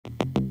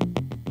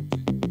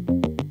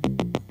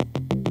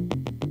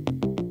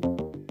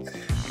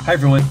Hi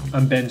everyone,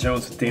 I'm Ben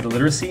Jones with Data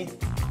Literacy.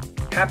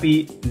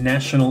 Happy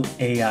National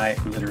AI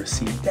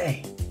Literacy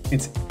Day.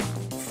 It's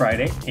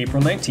Friday,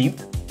 April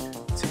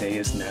 19th. Today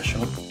is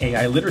National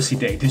AI Literacy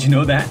Day. Did you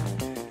know that?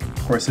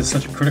 Of course, it's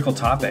such a critical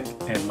topic,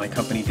 and my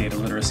company Data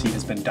Literacy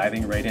has been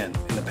diving right in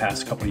the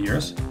past couple of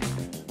years,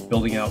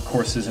 building out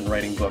courses and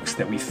writing books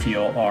that we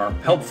feel are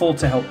helpful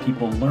to help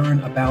people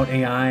learn about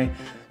AI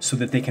so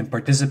that they can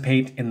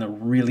participate in the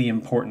really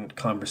important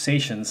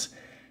conversations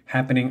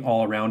happening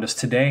all around us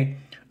today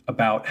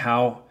about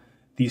how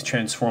these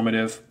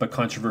transformative but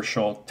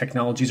controversial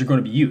technologies are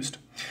going to be used.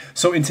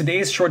 So in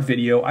today's short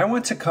video, I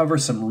want to cover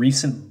some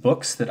recent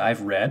books that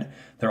I've read.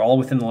 They're all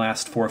within the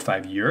last 4 or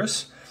 5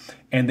 years,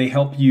 and they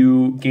help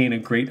you gain a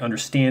great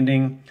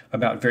understanding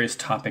about various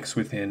topics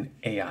within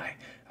AI.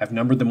 I've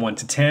numbered them 1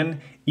 to 10.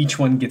 Each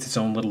one gets its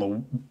own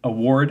little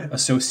award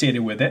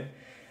associated with it.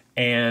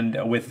 And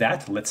with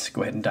that, let's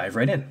go ahead and dive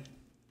right in.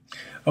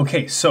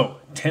 Okay, so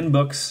 10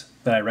 books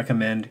that I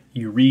recommend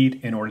you read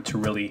in order to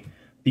really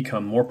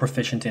become more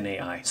proficient in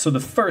AI. So the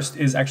first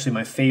is actually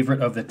my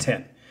favorite of the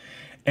 10,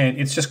 and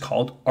it's just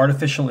called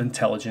Artificial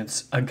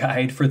Intelligence, A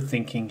Guide for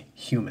Thinking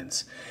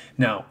Humans.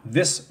 Now,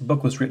 this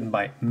book was written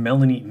by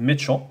Melanie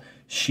Mitchell.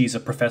 She's a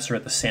professor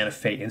at the Santa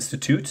Fe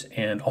Institute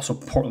and also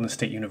Portland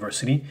State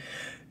University.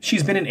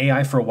 She's been in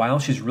AI for a while.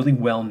 She's really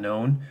well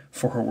known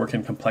for her work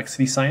in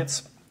complexity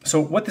science. So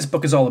what this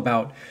book is all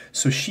about,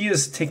 so she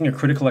is taking a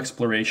critical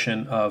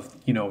exploration of,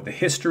 the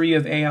history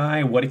of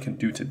AI, what it can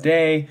do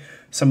today,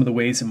 some of the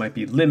ways it might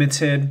be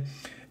limited,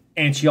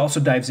 and she also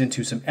dives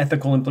into some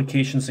ethical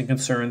implications and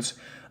concerns.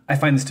 I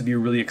find this to be a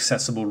really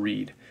accessible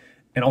read.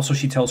 And also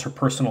she tells her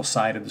personal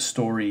side of the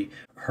story,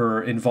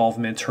 her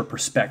involvement, her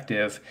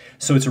perspective.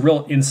 So it's a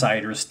real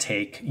insider's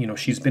take.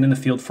 She's been in the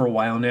field for a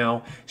while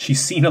now. She's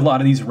seen a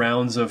lot of these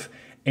rounds of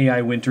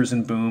AI winters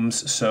and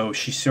booms, so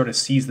she sort of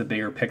sees the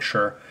bigger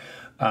picture.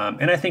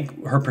 And I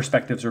think her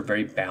perspectives are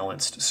very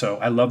balanced. So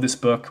I love this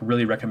book,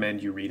 really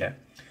recommend you read it.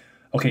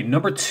 Okay,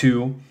 number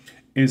 2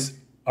 is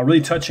a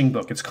really touching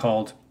book. It's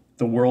called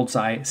The World's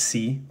Eye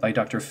See by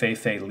Dr.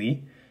 Fei-Fei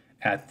Li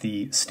at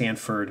the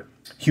Stanford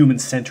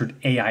Human-Centered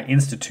AI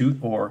Institute,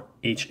 or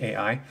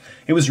HAI.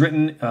 It was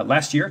written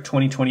last year,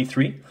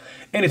 2023,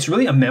 and it's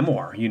really a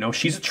memoir.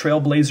 She's a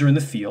trailblazer in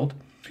the field.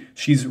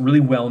 She's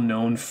really well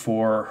known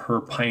for her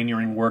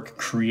pioneering work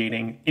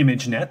creating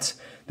ImageNet.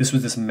 This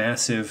was this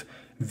massive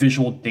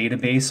visual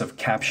database of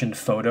captioned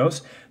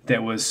photos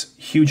that was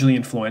hugely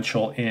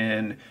influential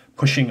in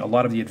pushing a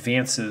lot of the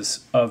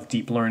advances of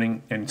deep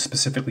learning and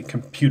specifically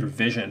computer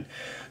vision.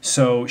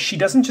 So she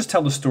doesn't just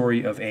tell the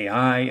story of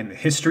AI and the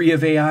history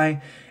of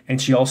AI,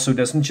 and she also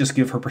doesn't just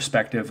give her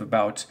perspective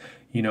about,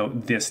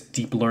 this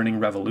deep learning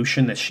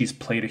revolution that she's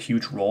played a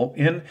huge role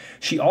in.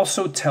 She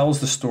also tells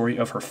the story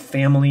of her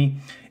family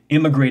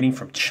immigrating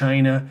from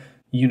China,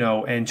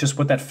 and just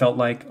what that felt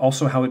like,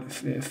 also how it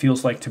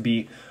feels like to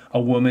be a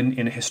woman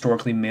in a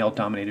historically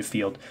male-dominated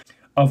field.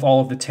 Of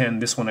all of the 10,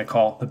 this one I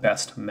call the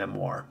best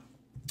memoir.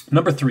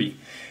 Number 3,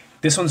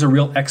 this one's a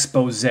real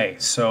exposé.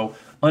 So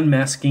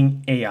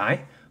Unmasking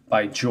AI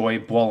by Joy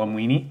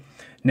Buolamwini.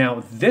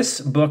 Now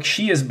this book,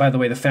 she is, by the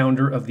way, the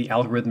founder of the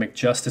Algorithmic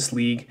Justice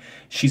League.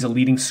 She's a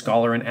leading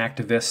scholar and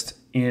activist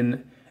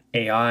in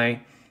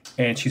AI,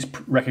 and she's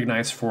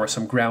recognized for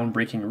some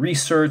groundbreaking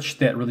research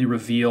that really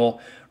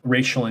reveal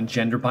racial and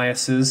gender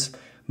biases,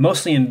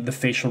 mostly in the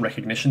facial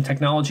recognition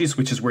technologies,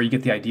 which is where you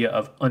get the idea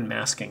of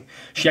unmasking.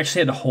 She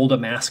actually had to hold a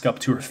mask up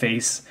to her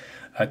face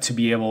to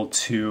be able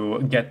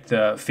to get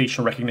the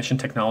facial recognition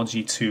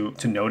technology to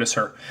notice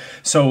her.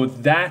 So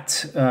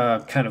that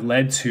kind of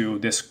led to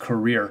this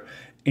career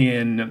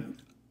in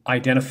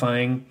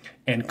identifying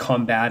and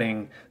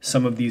combating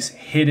some of these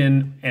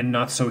hidden and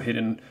not so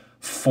hidden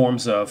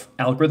forms of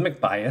algorithmic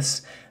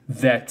bias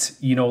that,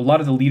 a lot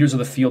of the leaders of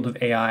the field of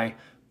AI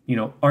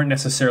aren't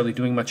necessarily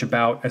doing much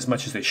about as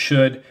much as they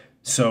should.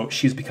 So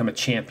she's become a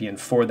champion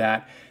for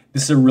that.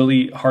 This is a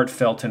really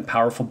heartfelt and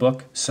powerful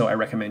book, so I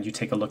recommend you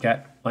take a look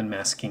at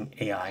Unmasking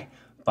AI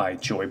by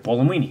Joy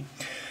Buolamwini.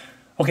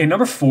 Okay,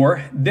 number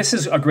 4, this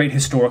is a great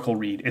historical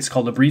read. It's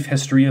called A Brief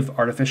History of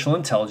Artificial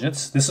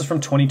Intelligence. This is from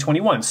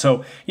 2021.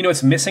 So,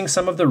 it's missing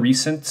some of the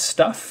recent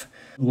stuff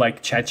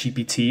like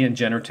ChatGPT and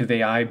generative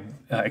AI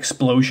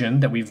explosion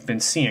that we've been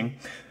seeing.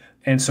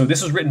 And so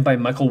this was written by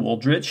Michael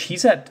Wooldridge.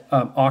 He's at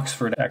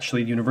Oxford,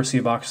 actually, the University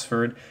of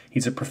Oxford.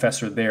 He's a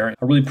professor there, a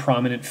really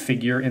prominent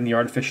figure in the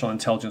artificial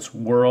intelligence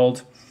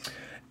world.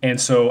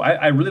 And so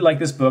I really like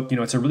this book.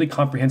 It's a really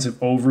comprehensive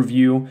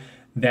overview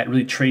that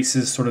really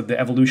traces sort of the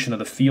evolution of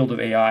the field of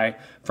AI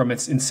from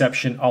its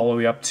inception all the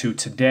way up to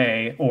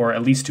today, or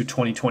at least to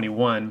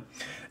 2021.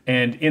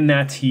 And in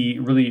that, he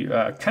really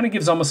kind of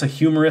gives almost a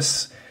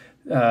humorous,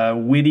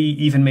 witty,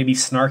 even maybe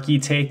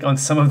snarky take on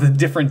some of the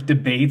different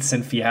debates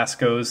and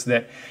fiascos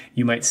that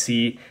you might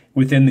see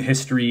within the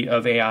history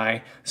of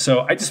AI.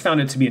 So I just found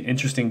it to be an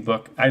interesting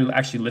book. I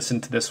actually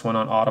listened to this one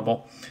on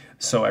Audible,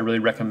 so I really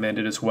recommend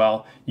it as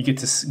well. You get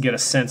to get a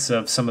sense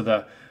of some of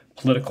the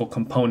political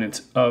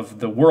component of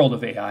the world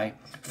of AI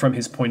from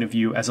his point of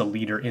view as a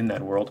leader in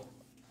that world.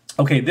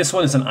 Okay, this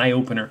one is an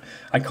eye-opener.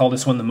 I call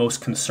this one the most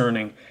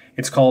concerning.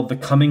 It's called The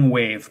Coming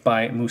Wave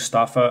by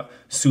Mustafa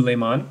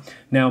Suleyman.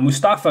 Now,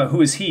 Mustafa,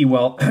 who is he?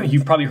 Well,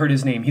 you've probably heard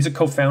his name. He's a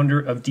co-founder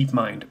of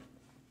DeepMind.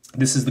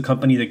 This is the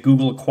company that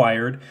Google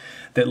acquired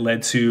that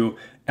led to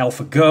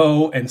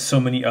AlphaGo and so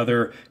many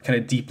other kind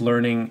of deep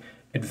learning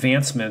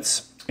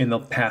advancements in the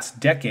past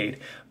decade.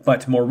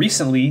 But more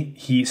recently,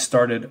 he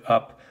started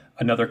up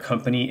another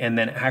company and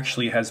then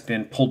actually has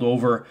been pulled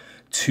over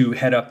to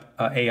head up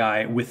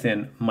AI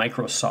within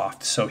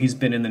Microsoft. So he's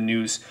been in the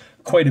news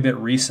quite a bit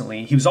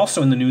recently. He was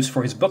also in the news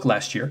for his book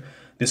last year,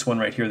 this one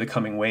right here, The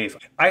Coming Wave.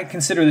 I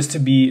consider this to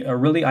be a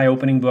really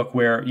eye-opening book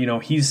where, you know,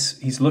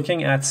 he's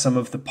looking at some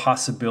of the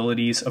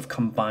possibilities of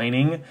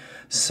combining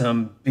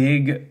some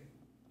big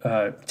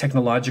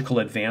technological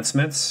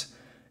advancements,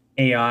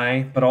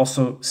 AI, but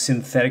also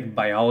synthetic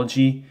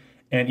biology,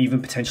 and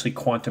even potentially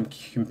quantum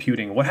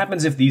computing. What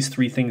happens if these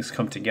three things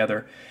come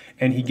together?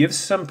 And he gives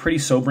some pretty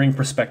sobering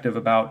perspective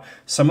about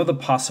some of the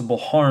possible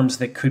harms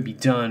that could be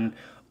done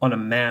on a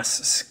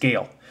mass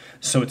scale.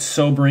 So it's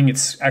sobering,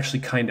 it's actually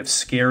kind of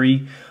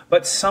scary,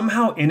 but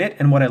somehow in it,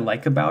 and what I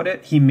like about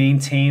it, he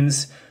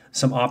maintains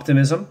some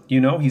optimism. You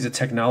know, he's a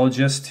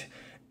technologist,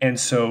 and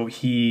so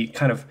he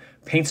kind of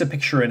paints a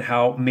picture in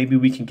how maybe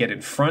we can get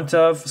in front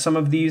of some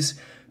of these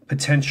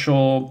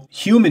potential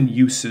human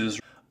uses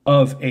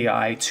of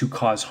AI to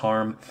cause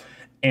harm.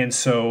 And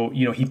so,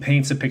 you know, he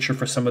paints a picture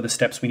for some of the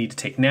steps we need to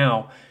take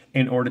now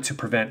in order to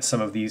prevent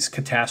some of these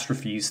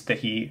catastrophes that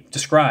he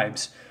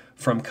describes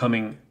from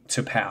coming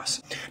to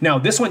pass. Now,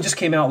 this one just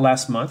came out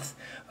last month.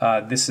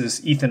 This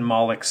is Ethan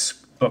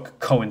Mollick's book,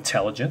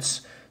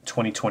 Co-Intelligence,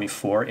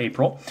 2024,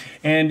 April.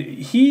 And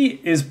he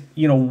is,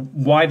 you know,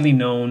 widely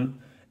known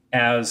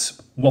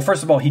as, well,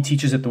 first of all, he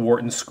teaches at the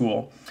Wharton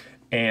School,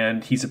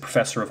 and he's a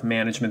professor of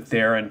management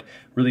there and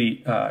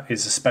really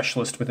is a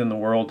specialist within the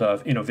world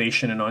of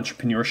innovation and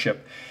entrepreneurship.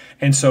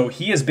 And so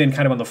he has been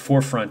kind of on the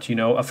forefront, you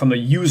know, from the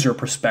user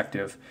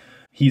perspective.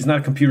 He's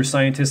not a computer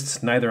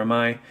scientist, neither am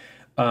I,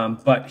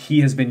 but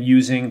he has been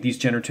using these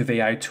generative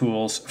AI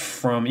tools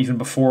from even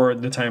before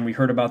the time we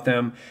heard about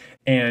them.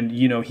 And,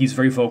 you know, he's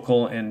very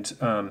vocal and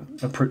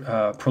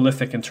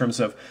prolific in terms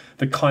of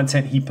the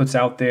content he puts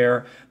out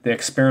there, the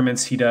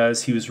experiments he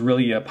does. He was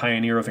really a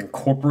pioneer of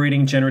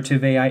incorporating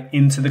generative AI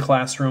into the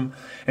classroom.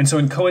 And so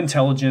in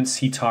Co-Intelligence,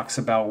 he talks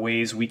about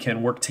ways we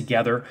can work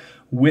together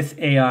with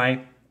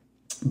AI,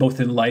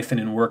 both in life and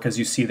in work, as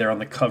you see there on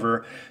the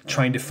cover,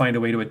 trying to find a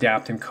way to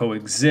adapt and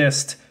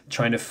coexist,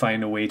 trying to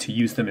find a way to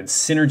use them in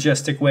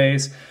synergistic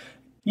ways.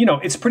 You know,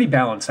 it's pretty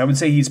balanced. I would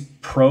say he's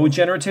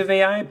pro-generative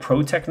AI,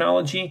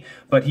 pro-technology,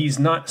 but he's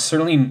not,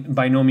 certainly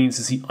by no means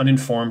is he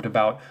uninformed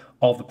about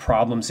all the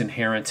problems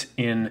inherent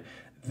in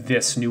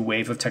this new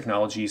wave of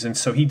technologies. And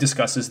so he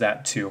discusses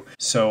that too.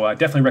 So I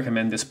definitely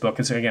recommend this book.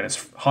 Again,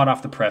 it's hot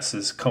off the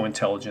presses,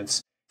 Co-Intelligence.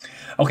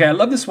 Okay, I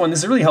love this one. This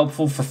is really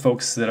helpful for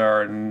folks that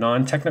are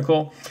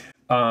non-technical,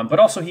 but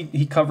also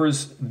he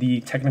covers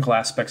the technical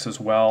aspects as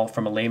well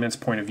from a layman's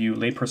point of view,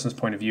 layperson's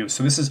point of view.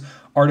 So this is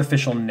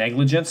Artificial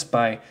Negligence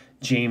by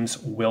James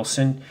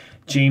Wilson.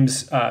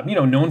 James, you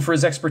know, known for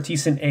his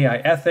expertise in AI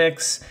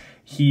ethics.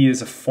 He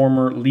is a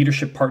former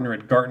leadership partner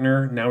at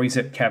Gartner. Now he's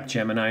at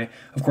Capgemini.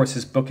 Of course,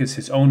 his book is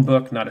his own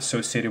book, not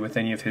associated with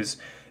any of his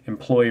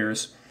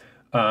employers.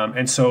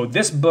 And so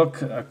this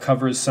book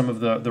covers some of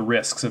the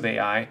risks of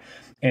AI.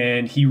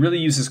 And he really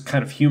uses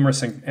kind of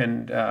humorous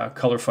and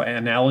colorful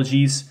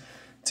analogies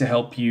to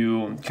help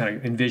you kind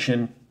of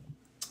envision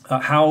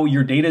how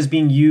your data is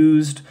being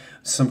used,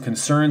 some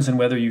concerns and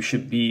whether you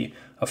should be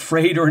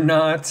afraid or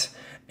not.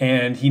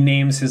 And he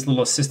names his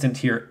little assistant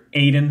here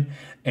Aiden.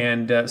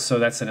 And so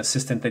that's an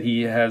assistant that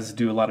he has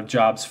do a lot of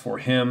jobs for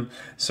him.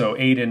 So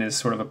Aiden is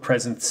sort of a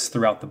presence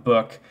throughout the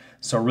book.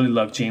 So I really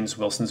love James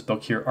Wilson's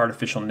book here,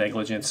 Artificial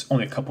Negligence,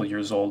 only a couple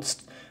years old.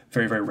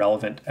 Very, very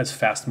relevant, as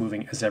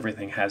fast-moving as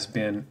everything has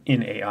been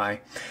in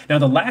AI. Now,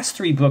 the last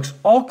three books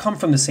all come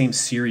from the same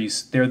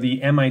series. They're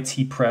the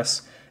MIT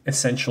Press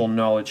Essential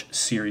Knowledge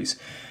series.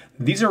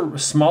 These are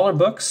smaller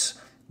books,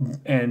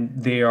 and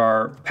they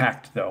are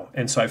packed, though.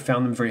 And so I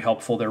found them very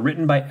helpful. They're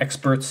written by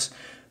experts.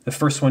 The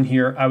first one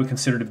here I would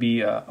consider to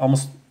be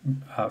almost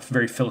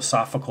very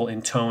philosophical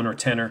in tone or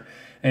tenor.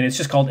 And it's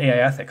just called AI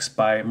Ethics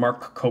by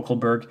Mark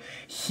Kokelberg.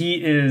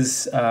 He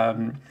is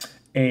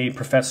a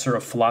professor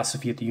of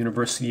philosophy at the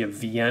University of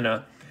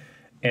Vienna.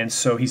 And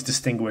so he's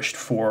distinguished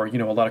for, you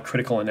know, a lot of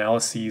critical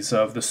analyses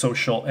of the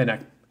social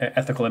and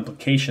ethical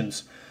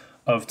implications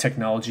of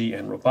technology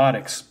and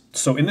robotics.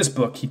 So in this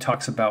book, he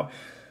talks about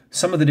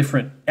some of the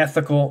different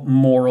ethical,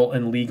 moral,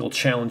 and legal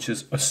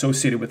challenges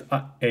associated with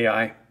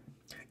AI,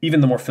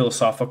 even the more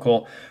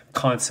philosophical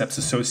concepts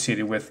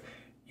associated with,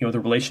 you know, the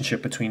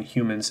relationship between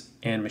humans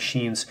and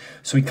machines.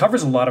 So he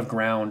covers a lot of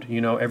ground, you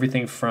know,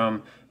 everything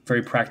from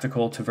very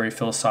practical to very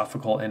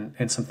philosophical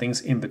and some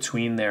things in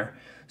between there.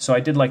 So I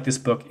did like this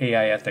book,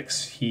 AI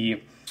Ethics.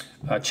 He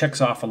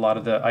checks off a lot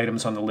of the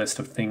items on the list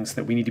of things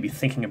that we need to be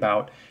thinking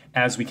about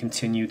as we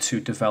continue to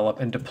develop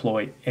and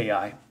deploy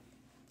AI.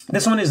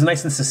 This one is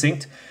nice and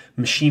succinct,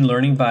 Machine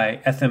Learning by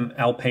Ethem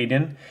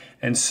Alpayden.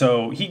 And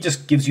so he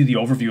just gives you the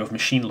overview of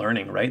machine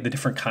learning, right? The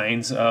different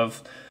kinds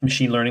of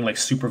machine learning, like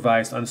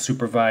supervised,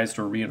 unsupervised,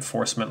 or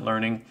reinforcement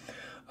learning.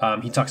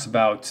 He talks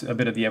about a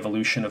bit of the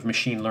evolution of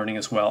machine learning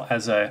as well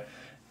as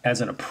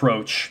an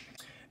approach.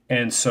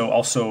 And so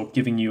also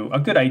giving you a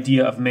good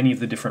idea of many of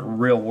the different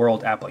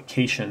real-world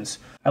applications.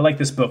 I like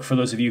this book for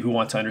those of you who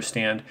want to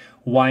understand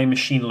why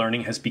machine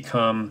learning has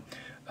become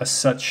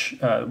such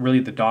really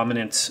the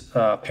dominant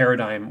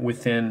paradigm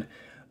within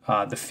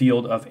the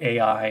field of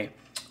AI,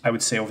 I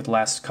would say over the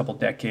last couple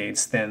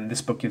decades. Then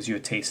this book gives you a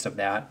taste of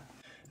that.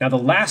 Now the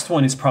last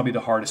one is probably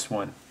the hardest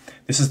one.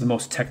 This is the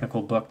most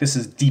technical book. This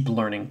is Deep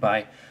Learning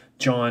by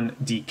John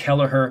D.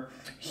 Kelleher.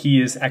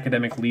 He is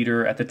academic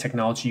leader at the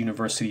Technology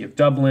University of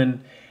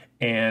Dublin.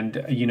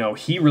 And, you know,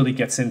 he really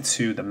gets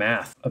into the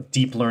math of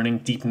deep learning,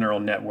 deep neural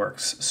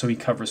networks. So he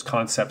covers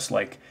concepts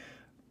like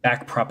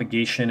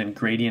backpropagation and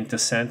gradient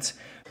descent.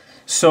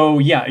 So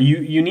yeah,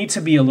 you need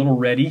to be a little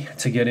ready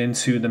to get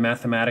into the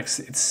mathematics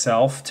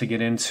itself, to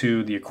get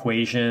into the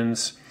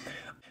equations.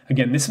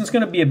 Again, this one's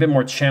going to be a bit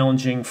more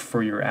challenging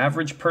for your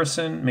average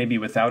person, maybe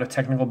without a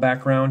technical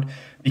background,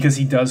 because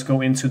he does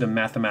go into the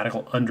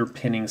mathematical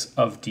underpinnings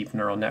of deep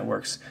neural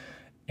networks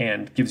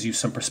and gives you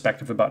some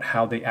perspective about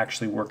how they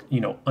actually work,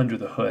 you know, under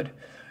the hood.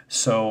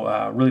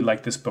 So really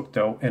like this book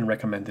though, and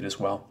recommend it as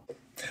well.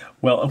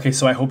 Well, okay,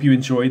 so I hope you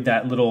enjoyed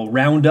that little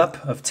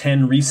roundup of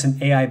 10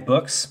 recent AI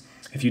books.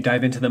 If you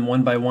dive into them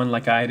one by one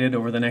like I did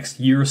over the next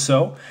year or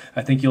so,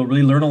 I think you'll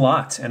really learn a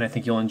lot, and I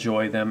think you'll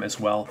enjoy them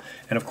as well.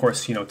 And of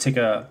course, you know, take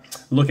a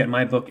look at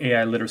my book,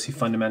 AI Literacy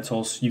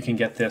Fundamentals. You can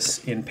get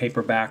this in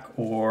paperback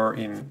or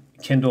in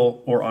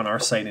Kindle or on our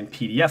site in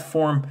PDF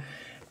form.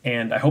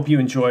 And I hope you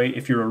enjoy.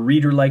 If you're a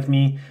reader like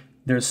me,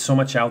 there's so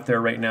much out there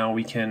right now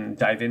we can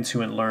dive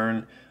into and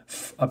learn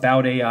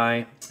about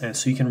AI. And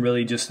so you can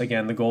really just,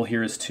 again, the goal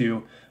here is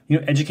to, you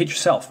know, educate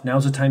yourself.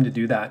 Now's the time to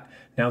do that.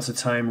 Now's the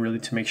time really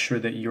to make sure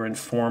that you're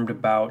informed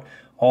about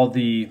all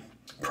the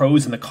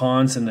pros and the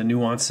cons and the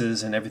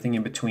nuances and everything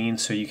in between,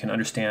 so you can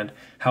understand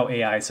how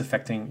AI is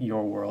affecting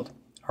your world.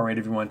 All right,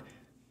 everyone.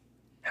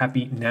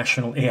 Happy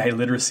National AI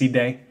Literacy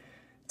Day.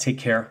 Take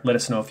care. Let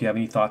us know if you have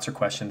any thoughts or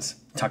questions.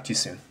 Talk to you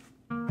soon.